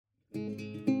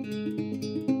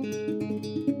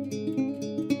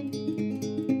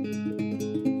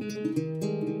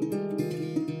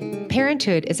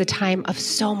Parenthood is a time of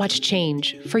so much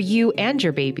change for you and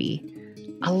your baby.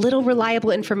 A little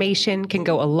reliable information can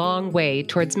go a long way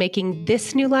towards making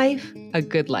this new life a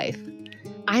good life.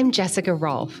 I'm Jessica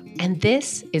Rolfe, and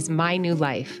this is My New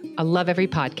Life, a Love Every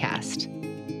podcast.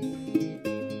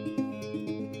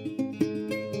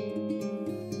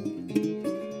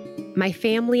 My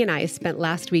family and I spent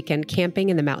last weekend camping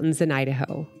in the mountains in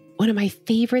Idaho. One of my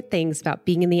favorite things about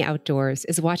being in the outdoors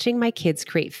is watching my kids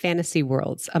create fantasy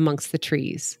worlds amongst the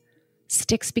trees.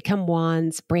 Sticks become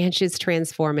wands, branches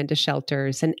transform into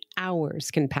shelters, and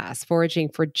hours can pass foraging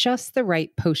for just the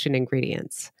right potion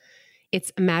ingredients.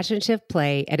 It's imaginative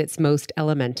play at its most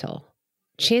elemental.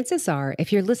 Chances are,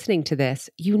 if you're listening to this,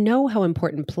 you know how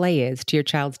important play is to your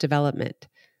child's development.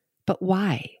 But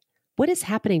why? What is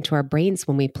happening to our brains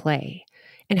when we play?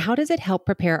 And how does it help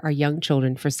prepare our young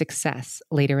children for success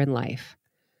later in life?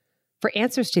 For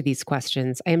answers to these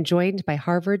questions, I am joined by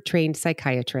Harvard-trained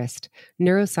psychiatrist,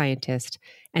 neuroscientist,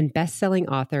 and best-selling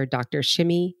author Dr.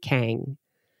 Shimi Kang.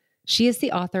 She is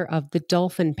the author of The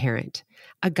Dolphin Parent,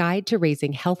 a guide to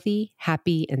raising healthy,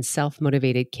 happy, and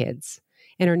self-motivated kids,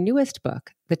 and her newest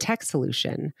book, The Tech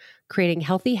Solution, Creating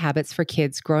Healthy Habits for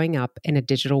Kids Growing Up in a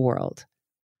Digital World.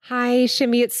 Hi,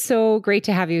 Shimi. It's so great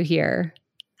to have you here.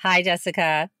 Hi,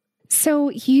 Jessica.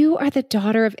 So you are the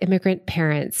daughter of immigrant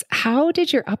parents. How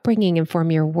did your upbringing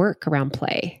inform your work around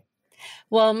play?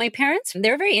 Well, my parents,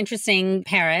 they're very interesting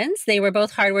parents. They were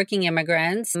both hardworking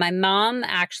immigrants. My mom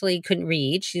actually couldn't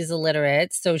read. She's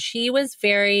illiterate. So she was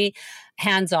very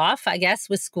hands off, I guess,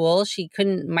 with school. She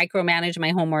couldn't micromanage my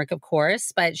homework, of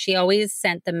course, but she always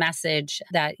sent the message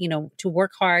that, to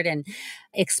work hard and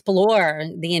explore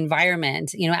the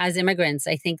environment. As immigrants,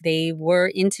 I think they were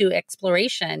into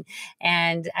exploration.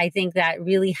 And I think that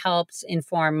really helped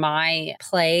inform my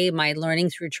play, my learning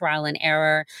through trial and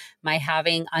error, my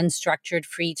having unstructured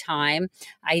free time.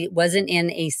 I wasn't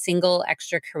in a single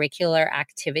extracurricular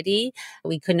activity.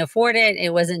 We couldn't afford it.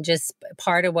 It wasn't just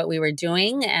part of what we were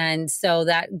doing. And so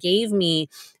that gave me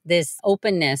this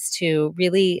openness to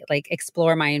really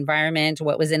explore my environment,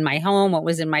 what was in my home, what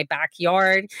was in my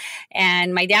backyard.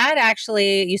 And my dad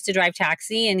actually used to drive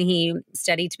taxi, and he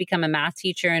studied to become a math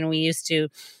teacher. And we used to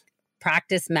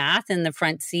practice math in the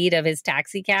front seat of his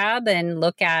taxi cab and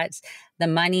look at the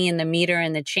money and the meter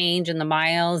and the change and the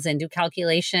miles and do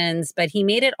calculations. But he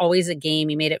made it always a game.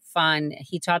 He made it fun.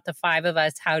 He taught the five of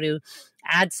us how to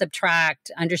add,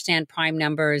 subtract, understand prime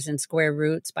numbers and square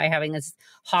roots by having us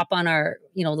hop on our,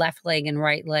 left leg and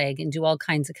right leg and do all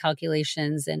kinds of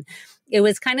calculations. And it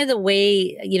was kind of the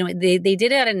way, they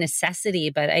did it out of necessity.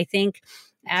 But I think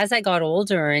as I got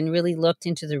older and really looked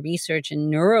into the research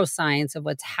and neuroscience of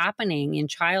what's happening in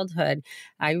childhood,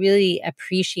 I really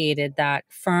appreciated that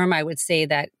I would say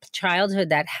that childhood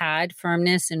that had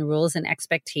firmness and rules and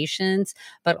expectations,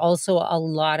 but also a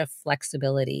lot of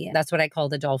flexibility. That's what I call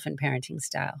the dolphin parenting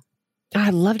style.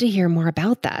 I'd love to hear more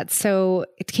about that. So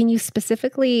can you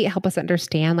specifically help us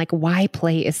understand why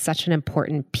play is such an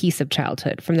important piece of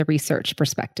childhood from the research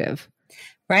perspective?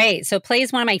 Right. So play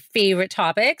is one of my favorite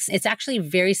topics. It's actually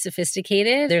very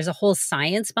sophisticated. There's a whole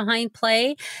science behind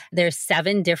play. There's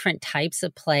 7 different types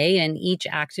of play, and each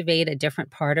activate a different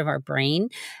part of our brain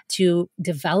to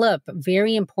develop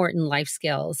very important life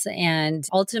skills. And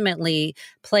ultimately,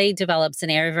 play develops an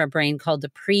area of our brain called the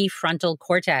prefrontal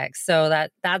cortex. So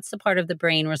that's the part of the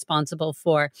brain responsible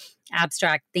for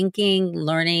abstract thinking,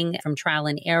 learning from trial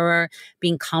and error,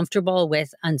 being comfortable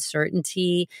with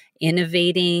uncertainty,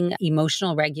 innovating,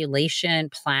 emotional regulation,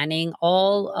 planning,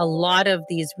 a lot of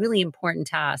these really important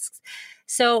tasks.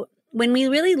 So when we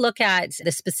really look at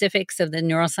the specifics of the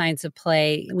neuroscience of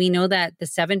play, we know that the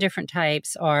 7 different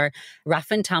types are rough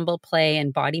and tumble play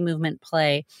and body movement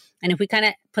play. And if we kind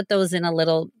of put those in a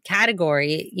little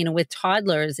category, with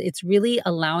toddlers, it's really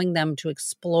allowing them to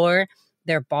explore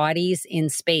their bodies in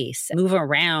space, move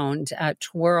around,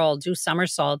 twirl, do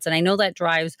somersaults. And I know that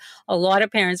drives a lot of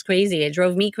parents crazy. It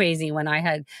drove me crazy when I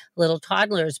had little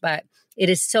toddlers, but it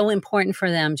is so important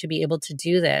for them to be able to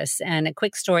do this. And a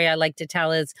quick story I like to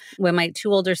tell is when my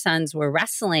 2 older sons were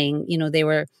wrestling, they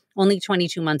were only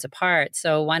 22 months apart.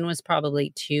 So one was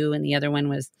probably 2 and the other one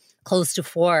was close to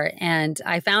 4. And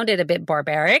I found it a bit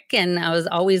barbaric. And I was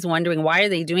always wondering, why are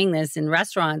they doing this in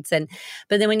restaurants? But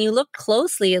then when you look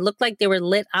closely, it looked like they were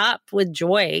lit up with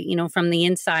joy, from the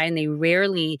inside, and they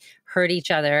rarely hurt each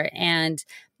other. And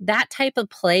that type of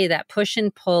play, that push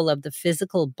and pull of the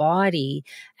physical body,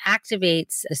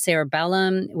 activates the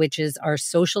cerebellum, which is our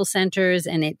social centers,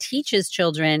 and it teaches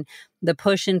children the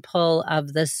push and pull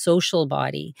of the social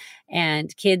body.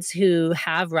 And kids who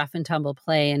have rough and tumble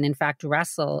play and in fact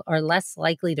wrestle are less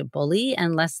likely to bully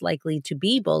and less likely to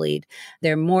be bullied.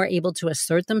 They're more able to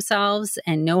assert themselves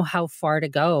and know how far to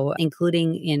go,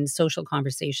 including in social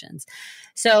conversations.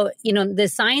 So, the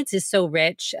science is so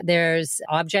rich. There's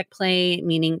object play,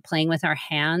 meaning playing with our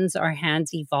hands. Our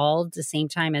hands evolved the same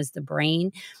time as the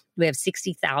brain. We have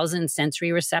 60,000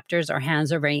 sensory receptors. Our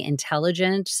hands are very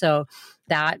intelligent. So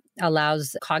that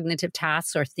allows cognitive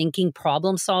tasks or thinking,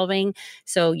 problem solving.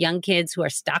 So young kids who are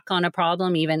stuck on a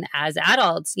problem, even as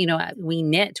adults, we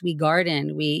knit, we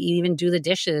garden, we even do the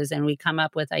dishes and we come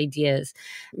up with ideas.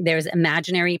 There's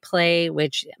imaginary play,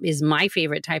 which is my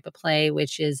favorite type of play,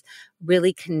 which is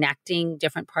really connecting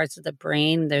different parts of the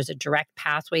brain. There's a direct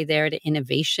pathway there to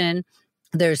innovation.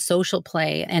 There's social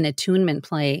play and attunement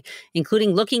play,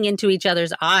 including looking into each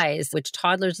other's eyes, which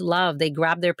toddlers love. They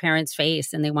grab their parent's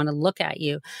face and they want to look at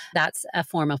you. That's a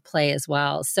form of play as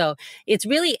well. So it's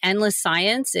really endless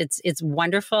science. It's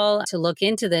wonderful to look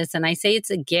into this. And I say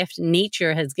it's a gift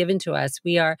nature has given to us.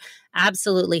 We are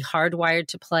absolutely hardwired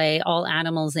to play. All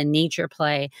animals in nature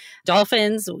play.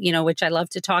 Dolphins, which I love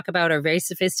to talk about, are very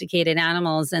sophisticated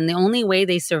animals. And the only way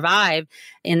they survive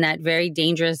in that very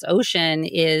dangerous ocean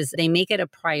is they make it a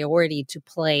priority to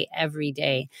play every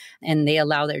day. And they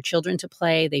allow their children to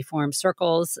play. They form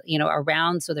circles,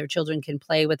 around so their children can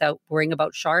play without worrying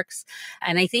about sharks.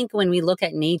 And I think when we look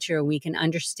at nature, we can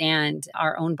understand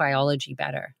our own biology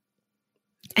better.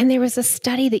 And there was a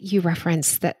study that you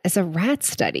referenced that is a rat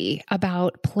study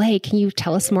about play. Can you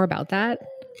tell us more about that?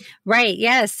 Right.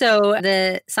 Yeah. So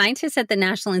the scientists at the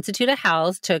National Institute of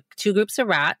Health took two groups of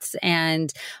rats,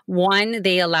 and one,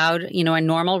 they allowed, a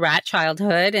normal rat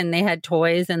childhood and they had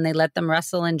toys and they let them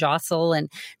wrestle and jostle. And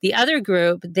the other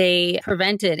group, they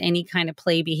prevented any kind of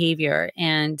play behavior,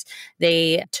 and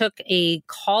they took a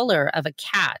collar of a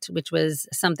cat, which was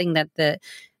something that the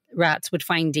rats would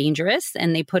find dangerous,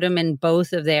 and they put them in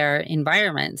both of their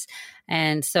environments.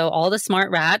 And so all the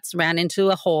smart rats ran into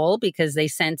a hole because they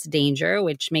sensed danger,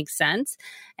 which makes sense.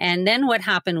 And then what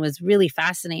happened was really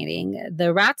fascinating.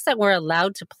 The rats that were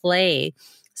allowed to play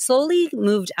slowly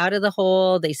moved out of the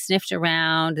hole. They sniffed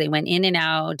around, they went in and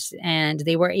out, and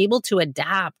they were able to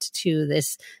adapt to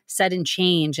this sudden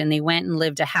change, and they went and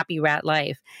lived a happy rat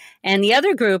life. And the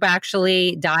other group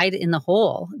actually died in the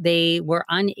hole. They were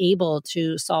unable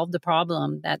to solve the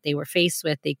problem that they were faced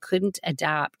with. They couldn't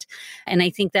adapt. And I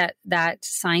think that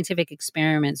scientific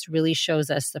experiments really shows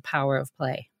us the power of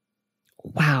play.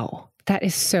 Wow. That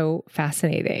is so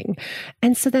fascinating.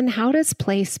 And so then how does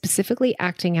play, specifically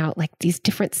acting out like these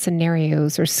different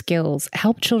scenarios or skills,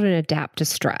 help children adapt to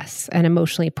stress and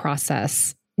emotionally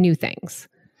process new things?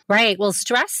 Right. Well,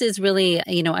 stress is really,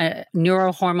 a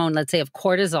neurohormone, let's say, of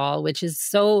cortisol, which is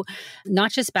so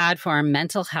not just bad for our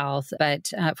mental health,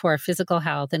 but for our physical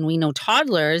health. And we know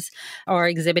toddlers are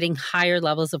exhibiting higher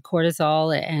levels of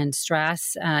cortisol and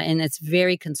stress, and it's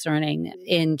very concerning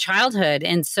in childhood.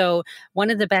 And so one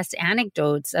of the best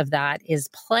anecdotes of that is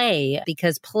play,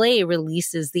 because play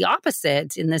releases the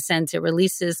opposite in the sense it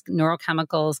releases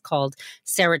neurochemicals called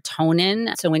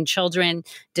serotonin. So when children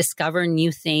discover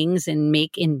new things and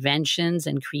make inventions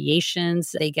and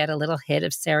creations, they get a little hit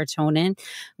of serotonin.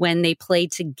 When they play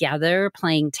together,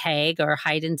 playing tag or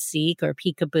hide and seek or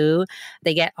peekaboo,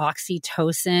 they get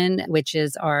oxytocin, which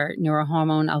is our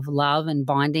neurohormone of love and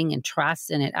bonding and trust,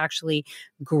 and it actually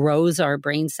grows our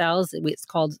brain cells. It's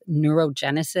called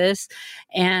neurogenesis.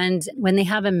 And when they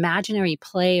have imaginary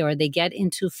play or they get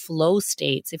into flow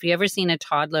states, if you've ever seen a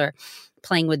toddler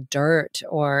playing with dirt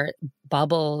or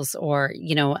bubbles or,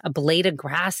 a blade of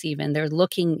grass even, they're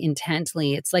looking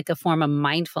intently. It's like a form of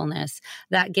mindfulness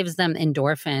that gives them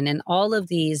endorphin. And all of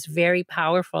these very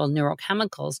powerful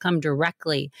neurochemicals come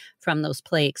directly from those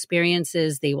play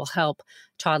experiences. They will help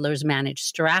toddlers manage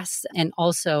stress and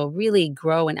also really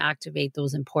grow and activate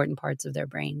those important parts of their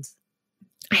brains.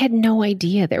 I had no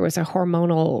idea there was a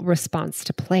hormonal response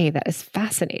to play. That is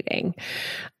fascinating.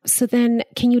 So then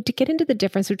can you get into the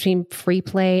difference between free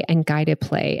play and guided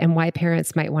play and why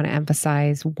parents might want to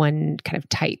emphasize one kind of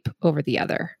type over the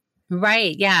other?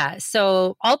 Right. Yeah.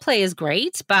 So all play is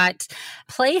great, but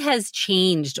play has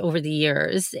changed over the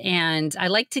years. And I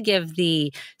like to give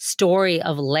the story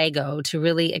of Lego to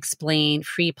really explain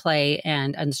free play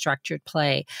and unstructured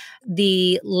play.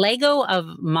 The Lego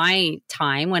of my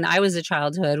time when I was a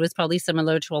childhood was probably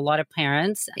similar to a lot of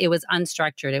parents. It was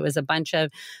unstructured. It was a bunch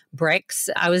of bricks.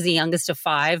 I was the youngest of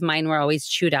five. Mine were always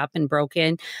chewed up and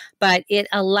broken, but it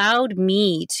allowed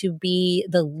me to be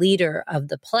the leader of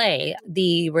the play.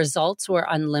 The results were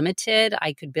unlimited.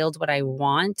 I could build what I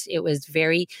want. It was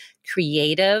very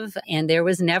creative, and there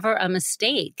was never a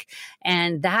mistake.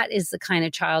 And that is the kind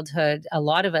of childhood a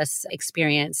lot of us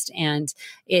experienced. And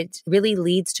it really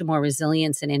leads to more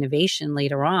resilience and innovation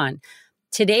later on.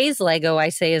 Today's Lego, I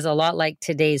say, is a lot like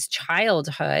today's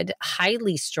childhood,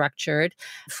 highly structured,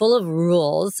 full of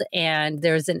rules, and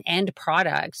there's an end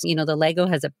product. You know, the Lego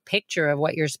has a picture of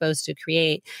what you're supposed to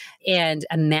create and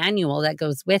a manual that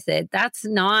goes with it. That's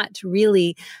not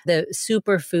really the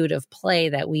superfood of play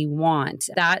that we want.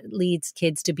 That leads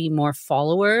kids to be more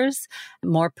followers,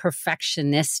 more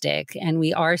perfectionistic, and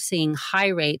we are seeing high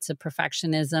rates of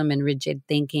perfectionism and rigid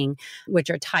thinking, which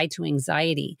are tied to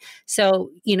anxiety.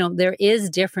 So, you know, there is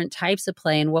different types of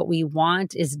play, and what we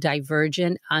want is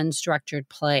divergent, unstructured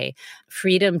play,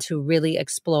 freedom to really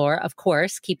explore, of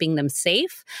course, keeping them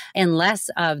safe, and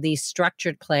less of the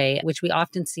structured play, which we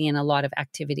often see in a lot of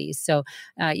activities. So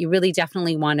you really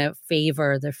definitely want to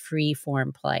favor the free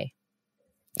form play.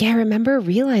 Yeah, I remember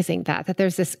realizing that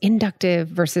there's this inductive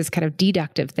versus kind of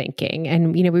deductive thinking.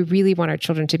 And, you know, we really want our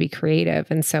children to be creative.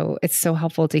 And so it's so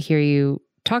helpful to hear you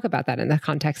talk about that in the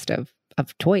context of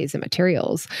toys and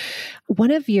materials. One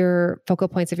of your focal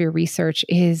points of your research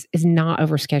is not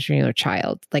overscheduling your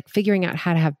child, like figuring out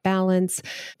how to have balance,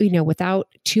 you know, without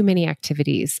too many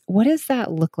activities. What does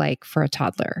that look like for a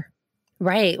toddler?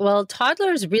 Right. Well,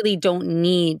 toddlers really don't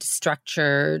need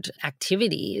structured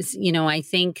activities. You know, I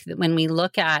think that when we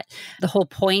look at the whole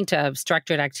point of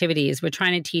structured activities, we're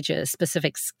trying to teach a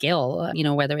specific skill, you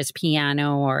know, whether it's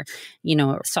piano or, you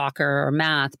know, soccer or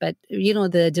math. But, you know,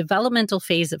 the developmental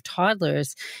phase of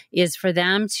toddlers is for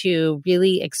them to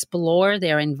really explore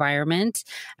their environment,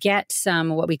 get some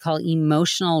what we call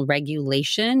emotional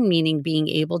regulation, meaning being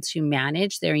able to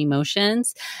manage their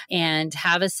emotions and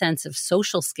have a sense of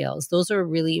social skills. Those are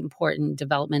really important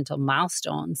developmental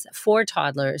milestones for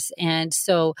toddlers. And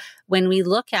so when we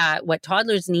look at what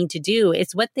toddlers need to do,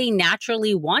 it's what they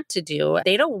naturally want to do.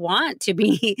 They don't want to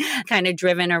be kind of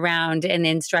driven around and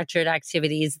in structured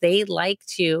activities. They like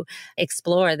to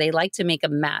explore. They like to make a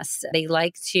mess. They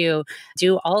like to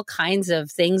do all kinds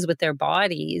of things with their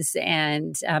bodies.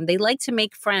 And they like to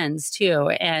make friends too.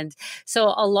 And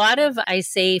so a lot of, I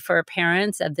say for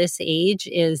parents of this age,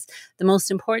 is the most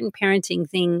important parenting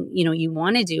thing, you know, you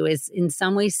want to do is in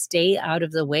some way stay out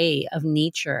of the way of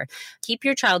nature. Keep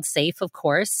your child safe, of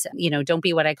course. You know, don't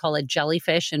be what I call a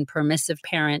jellyfish and permissive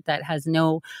parent that has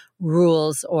no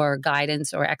rules or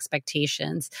guidance or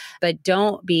expectations, but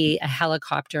don't be a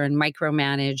helicopter and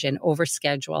micromanage and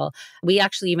overschedule. We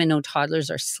actually even know toddlers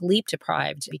are sleep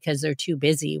deprived because they're too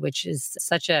busy, which is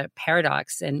such a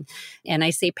paradox. And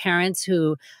I say parents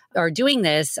who are doing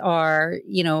this are,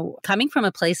 you know, coming from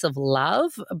a place of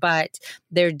love, but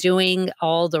they're doing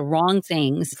all the wrong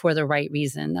things for the right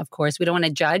reason. Of course, we don't want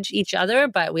to judge each other,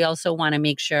 but we also want to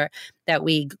make sure that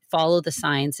we follow the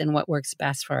science and what works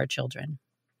best for our children.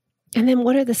 And then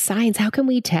what are the signs? How can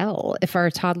we tell if our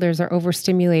toddlers are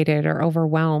overstimulated or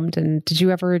overwhelmed? And did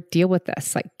you ever deal with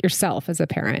this, like yourself as a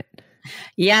parent?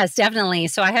 Yes, definitely.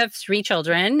 So I have 3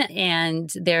 children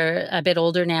and they're a bit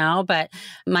older now, but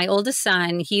my oldest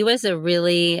son, he was a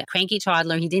really cranky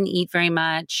toddler. He didn't eat very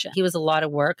much. He was a lot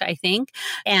of work, I think.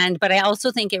 But I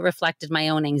also think it reflected my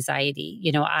own anxiety.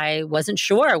 You know, I wasn't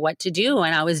sure what to do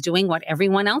and I was doing what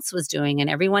everyone else was doing, and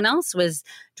everyone else was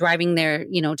driving their,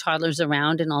 you know, toddlers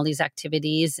around in all these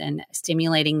activities and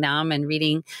stimulating them and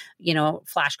reading, you know,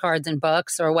 flashcards and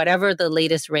books or whatever the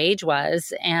latest rage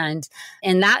was. And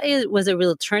that was a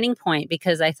real turning point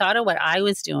because I thought of what I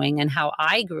was doing and how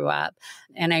I grew up.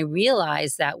 And I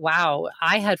realized that, wow,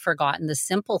 I had forgotten the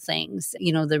simple things,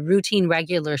 you know, the routine,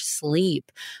 regular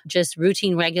sleep, just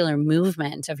routine, regular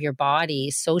movement of your body,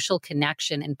 social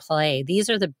connection and play. These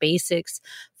are the basics,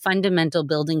 fundamental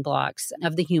building blocks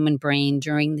of the human brain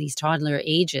during these toddler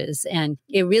ages. And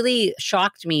it really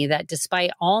shocked me that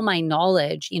despite all my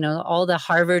knowledge, you know, all the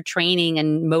Harvard training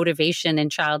and motivation in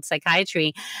child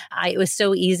psychiatry, it was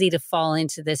so easy to fall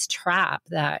into this trap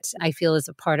that I feel is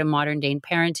a part of modern day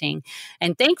parenting.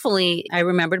 And thankfully, I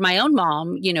remembered my own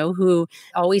mom, you know, who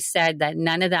always said that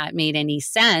none of that made any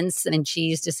sense. And she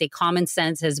used to say common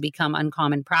sense has become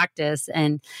uncommon practice.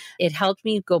 And it helped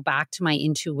me go back to my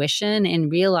intuition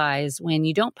and realize when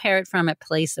you don't parent from a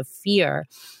place of fear,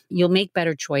 you'll make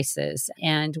better choices.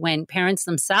 And when parents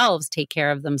themselves take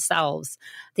care of themselves,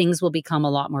 things will become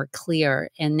a lot more clear.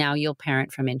 And now you'll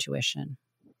parent from intuition.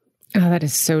 Oh, that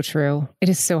is so true. It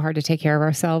is so hard to take care of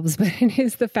ourselves, but it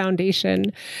is the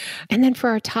foundation. And then for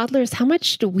our toddlers, how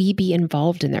much do we be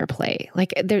involved in their play?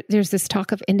 Like there's this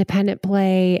talk of independent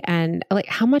play, and like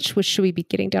how much should we be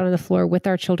getting down on the floor with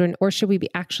our children, or should we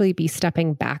actually be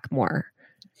stepping back more?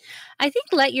 I think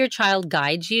let your child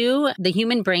guide you. The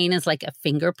human brain is like a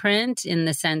fingerprint in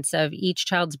the sense of each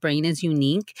child's brain is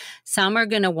unique. Some are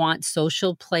going to want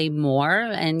social play more.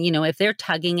 And, if they're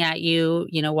tugging at you,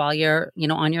 while you're,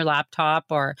 on your laptop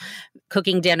or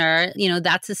cooking dinner,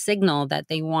 that's a signal that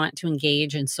they want to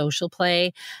engage in social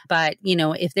play. But,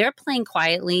 if they're playing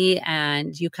quietly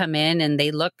and you come in and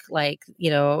they look like,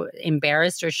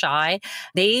 embarrassed or shy,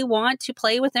 they want to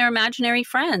play with their imaginary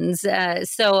friends.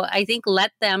 So I think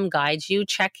let them guide you,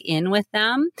 check in with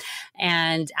them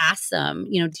and ask them,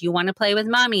 do you want to play with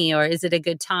mommy or is it a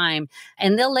good time?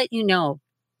 And they'll let you know.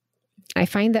 I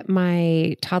find that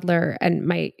my toddler and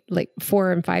my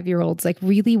 4 and 5-year-olds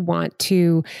really want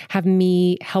to have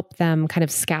me help them kind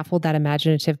of scaffold that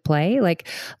imaginative play. Like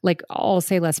I'll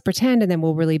say, let's pretend, and then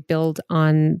we'll really build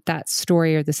on that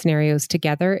story or the scenarios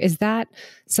together. Is that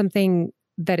something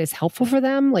that is helpful for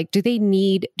them? Like, do they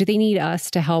need us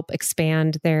to help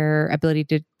expand their ability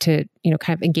to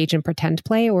kind of engage in pretend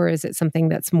play, or is it something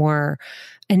that's more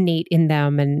innate in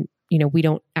them and we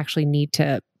don't actually need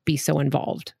to be so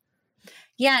involved?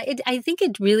 Yeah, I think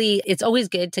it's always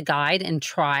good to guide and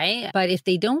try. But if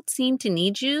they don't seem to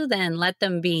need you, then let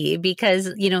them be,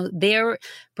 because, their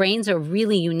brains are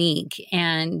really unique.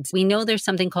 And we know there's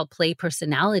something called play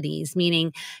personalities,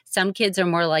 meaning some kids are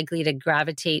more likely to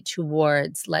gravitate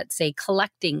towards, let's say,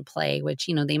 collecting play, which,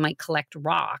 they might collect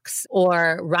rocks,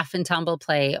 or rough and tumble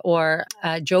play, or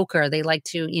a joker. They like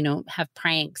to, have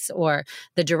pranks, or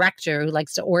the director who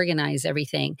likes to organize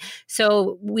everything.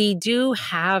 So we do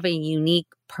have a unique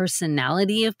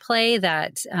personality of play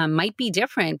that might be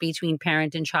different between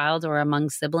parent and child or among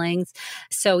siblings.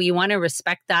 So you want to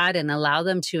respect that and allow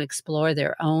them to explore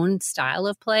their own style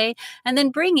of play, and then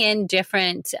bring in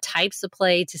different types of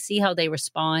play to see how they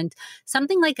respond.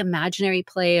 Something like imaginary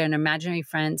play or an imaginary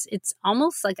friends, it's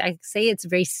almost like I say it's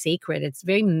very sacred. It's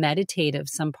very meditative,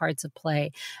 some parts of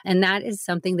play. And that is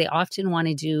something they often want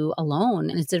to do alone.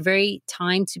 And it's a very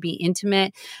time to be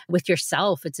intimate with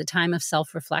yourself. It's a time of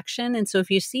self-reflection. And so if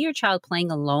you see your child playing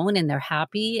alone and they're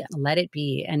happy, let it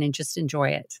be and then just enjoy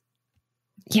it.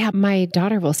 Yeah, my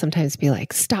daughter will sometimes be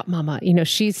like, stop, mama.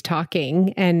 She's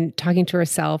talking to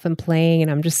herself and playing, and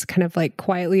I'm just kind of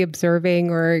quietly observing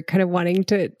or kind of wanting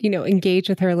to, engage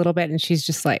with her a little bit. And she's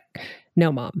just like,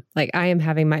 no, mom, I am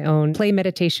having my own play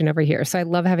meditation over here. So I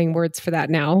love having words for that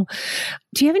now.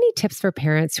 Do you have any tips for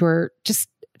parents who are just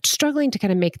struggling to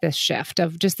kind of make this shift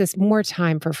of just this more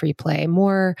time for free play,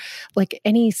 more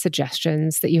any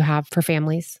suggestions that you have for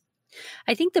families?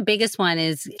 I think the biggest one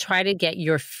is try to get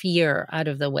your fear out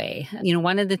of the way.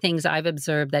 One of the things I've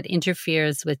observed that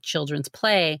interferes with children's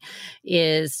play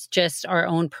is just our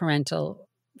own parental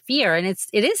fear. And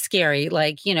it is scary.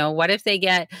 What if they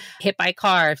get hit by a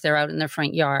car if they're out in their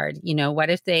front yard? What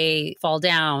if they fall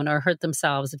down or hurt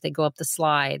themselves if they go up the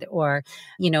slide? Or,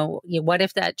 what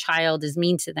if that child is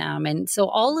mean to them? And so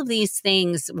all of these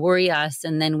things worry us,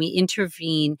 and then we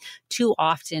intervene too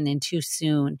often and too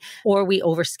soon, or we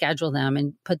overschedule them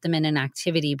and put them in an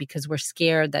activity because we're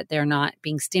scared that they're not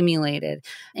being stimulated.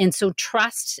 And so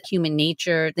trust human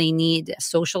nature. They need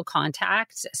social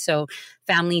contact. So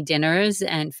family dinners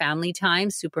and family time,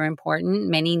 super important.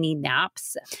 Many need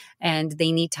naps, and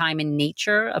they need time in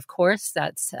nature. Of course,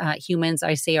 that's humans,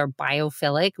 I say, are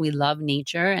biophilic. We love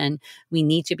nature, and we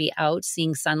need to be out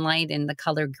seeing sunlight in the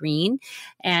color green.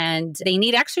 And they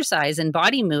need exercise and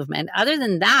body movement. Other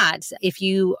than that, if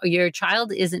your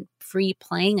child isn't free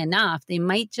playing enough, they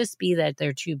might just be that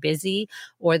they're too busy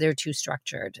or they're too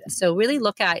structured. So really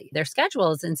look at their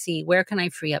schedules and see, where can I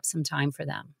free up some time for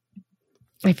them?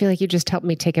 I feel like you just helped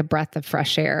me take a breath of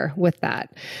fresh air with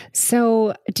that.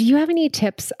 So do you have any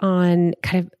tips on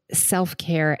kind of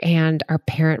self-care and our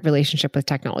parent relationship with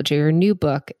technology? Your new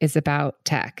book is about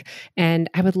tech. And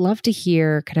I would love to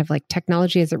hear kind of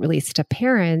technology as it relates to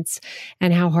parents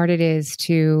and how hard it is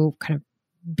to kind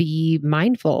of be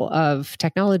mindful of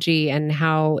technology and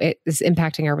how it is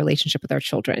impacting our relationship with our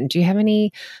children. Do you have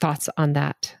any thoughts on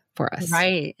that for us.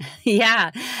 Right.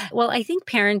 Yeah. Well, I think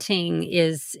parenting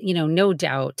is, no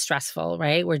doubt stressful,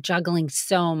 right? We're juggling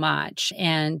so much.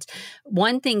 And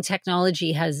one thing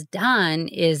technology has done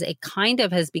is it kind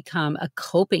of has become a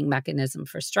coping mechanism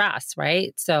for stress,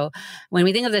 right? So when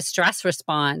we think of the stress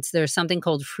response, there's something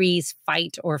called freeze,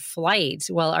 fight, or flight.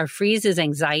 Well, our freeze is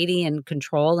anxiety and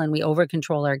control, and we over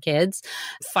control our kids.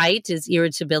 Fight is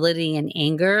irritability and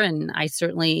anger. And I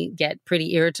certainly get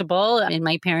pretty irritable in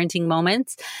my parenting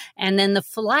moments. And then the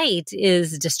flight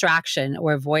is distraction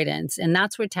or avoidance. And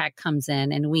that's where tech comes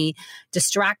in. And we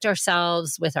distract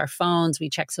ourselves with our phones. We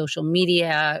check social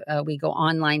media. We go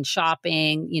online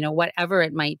shopping, whatever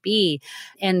it might be.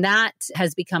 And that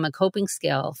has become a coping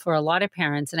skill for a lot of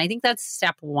parents. And I think that's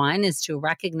step one, is to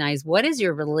recognize what is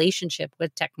your relationship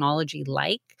with technology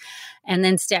like. And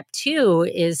then step two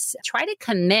is try to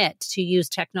commit to use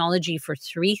technology for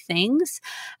three things.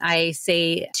 I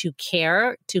say to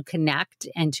care, to connect,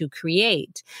 and to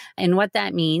create. And what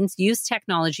that means, use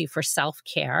technology for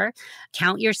self-care.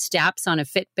 Count your steps on a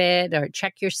Fitbit or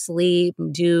check your sleep,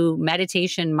 do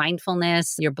meditation,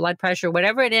 mindfulness, your blood pressure,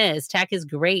 whatever it is. Tech is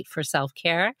great for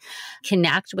self-care.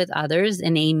 Connect with others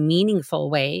in a meaningful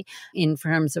way in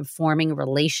terms of forming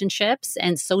relationships,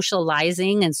 and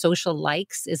socializing and social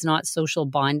likes is not social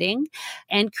bonding.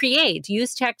 And create.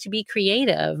 Use tech to be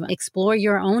creative. Explore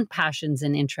your own passions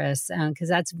and interests, because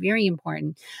that's very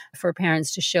important for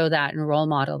parents to show that and role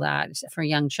model that for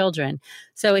young children.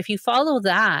 So if you follow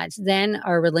that, then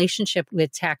our relationship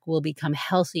with tech will become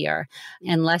healthier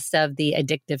and less of the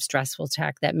addictive, stressful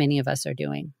tech that many of us are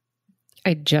doing.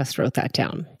 I just wrote that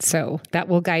down, so that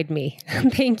will guide me.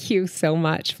 Thank you so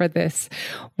much for this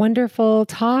wonderful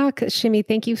talk. Shimmy,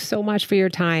 thank you so much for your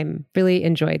time. Really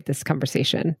enjoyed this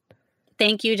conversation.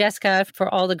 Thank you, Jessica,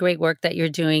 for all the great work that you're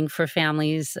doing for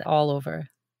families all over.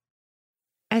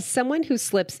 As someone who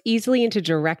slips easily into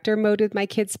director mode with my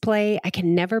kids' play, I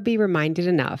can never be reminded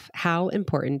enough how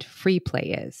important free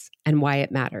play is and why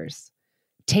it matters.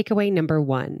 Takeaway number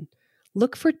one.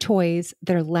 Look for toys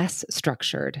that are less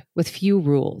structured, with few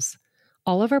rules.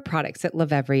 All of our products at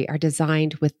Lovevery are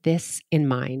designed with this in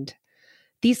mind.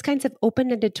 These kinds of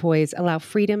open-ended toys allow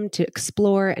freedom to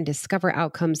explore and discover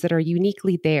outcomes that are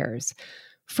uniquely theirs.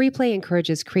 Free play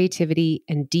encourages creativity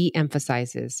and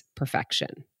de-emphasizes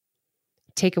perfection.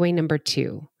 Takeaway number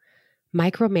two.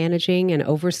 Micromanaging and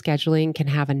overscheduling can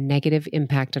have a negative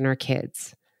impact on our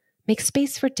kids. Make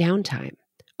space for downtime,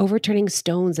 overturning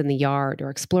stones in the yard or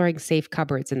exploring safe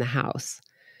cupboards in the house.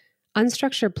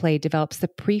 Unstructured play develops the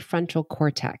prefrontal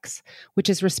cortex, which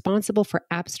is responsible for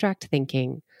abstract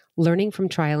thinking, learning from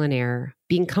trial and error,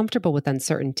 being comfortable with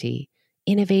uncertainty,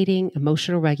 innovating,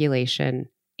 emotional regulation,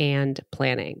 and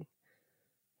planning.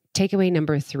 Takeaway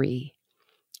number three.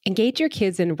 Engage your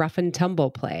kids in rough and tumble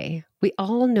play. We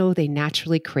all know they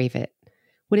naturally crave it.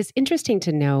 What is interesting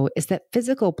to know is that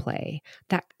physical play,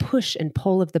 that push and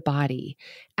pull of the body,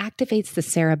 activates the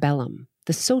cerebellum,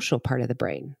 the social part of the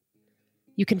brain.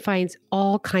 You can find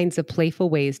all kinds of playful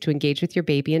ways to engage with your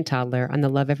baby and toddler on the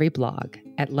Lovevery blog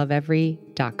at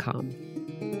lovevery.com.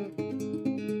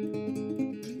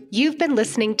 You've been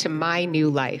listening to My New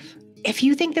Life. If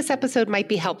you think this episode might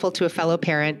be helpful to a fellow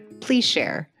parent, please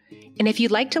share. And if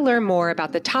you'd like to learn more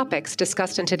about the topics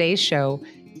discussed in today's show,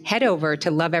 head over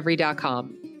to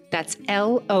lovevery.com. That's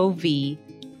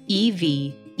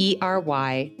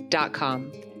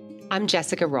LOVEVERY.com. I'm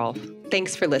Jessica Rolfe.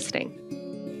 Thanks for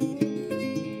listening.